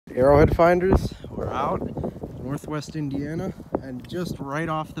Arrowhead finders. We're out northwest Indiana, and just right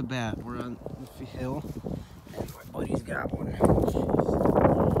off the bat, we're on the hill, and my buddy's got one. I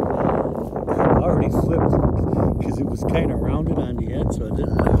already flipped because it was kind of rounded on the end, so it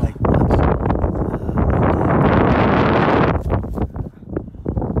didn't look like much.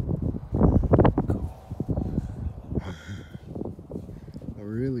 A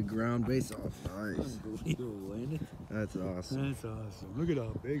really ground base off. Nice. Unbelievable, ain't it? That's awesome. That's awesome. Look at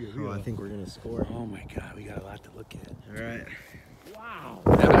how big it is. Oh, I think we're gonna score. Oh my God, we got a lot to look at. All right. Wow.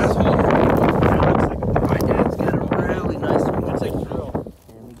 My dad's got a really nice one. Looks like drill.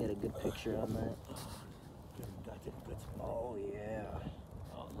 And we get a good picture on that. Oh yeah.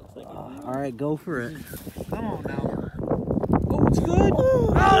 Oh, it looks like All right, go for it. Come on now. Oh, it's good.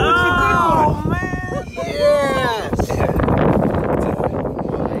 Oh, it's a good one. Man. Yes.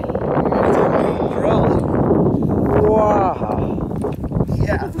 Wow.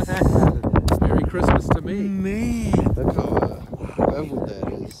 Yes. Merry Christmas to me. Man. Look how beveled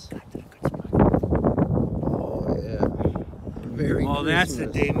that is. Oh yeah. Very. Oh, that's a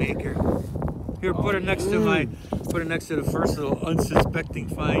day maker. Here, put it next to my. Put it next to the first little unsuspecting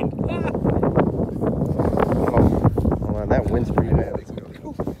find. Hold on, that wind's pretty bad.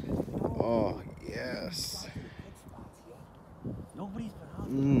 Oh yes. Nobody's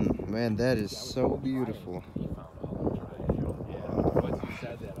been out. Man, that is so beautiful.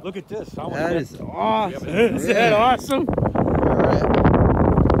 Look at this. That is awesome. Is that awesome? Alright.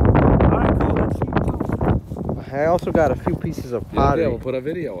 Alright, cool. Let's see. I also got a few pieces of Yeah, pottery. we'll put a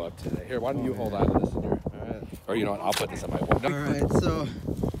video up today. Here, why don't you hold on to this in your... Alright. Or you know what, I'll put this in my phone. Alright, so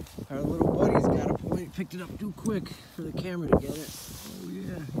our little buddy's got a point. Picked it up too quick for the camera to get it. Oh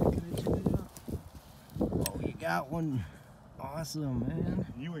yeah, can I check it out? Oh, you got one. Awesome, man.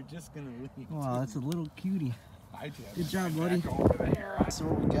 You were just gonna leave. Wow, that's a little cutie. I did. Good job, buddy. So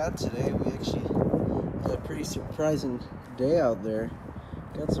what we got today, we actually had a pretty surprising day out there.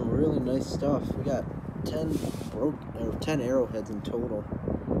 Got some really nice stuff. We got 10 arrowheads in total.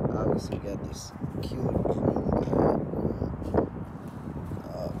 Obviously, we got this cute little drill.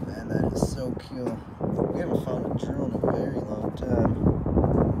 Oh man, that is so cute. We haven't found a drill in a very long time.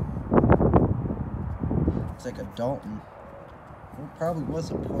 It's like a Dalton. It probably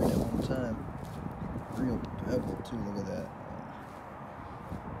was a point at one time. Real bevel too, look at that.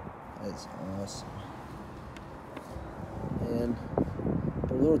 That's awesome. And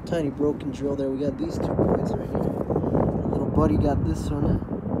a little tiny broken drill there. We got these 2 points right here. Our little buddy got this one.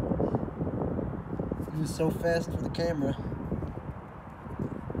 He was so fast for the camera.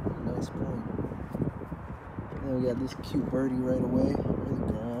 Nice point. And then we got this cute birdie right away.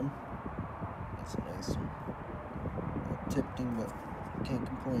 Really gone. That's a nice one. Not tipping, but can't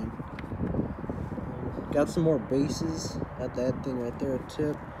complain. Got some more bases. Got that thing right there, a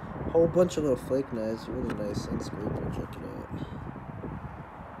tip. Whole bunch of little flake knives. Really nice and scraper. Check it out.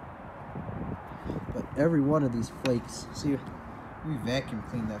 But every one of these flakes, see, we vacuum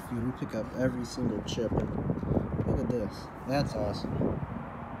clean that feed. We pick up every single chip. And look at this. That's awesome.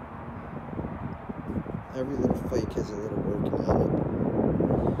 Every little flake has a little working on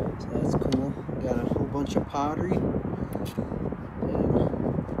it. So that's cool. Got a whole bunch of pottery.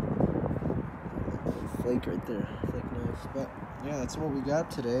 Flake right there, flake knife. But yeah, that's what we got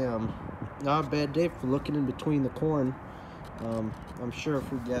today. Not a bad day for looking in between the corn. I'm sure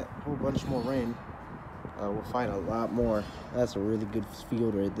if we get a whole bunch more rain, we'll find a lot more. That's a really good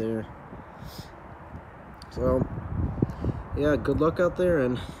field right there. So yeah, good luck out there,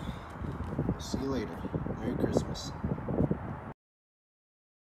 and see you later. Merry Christmas.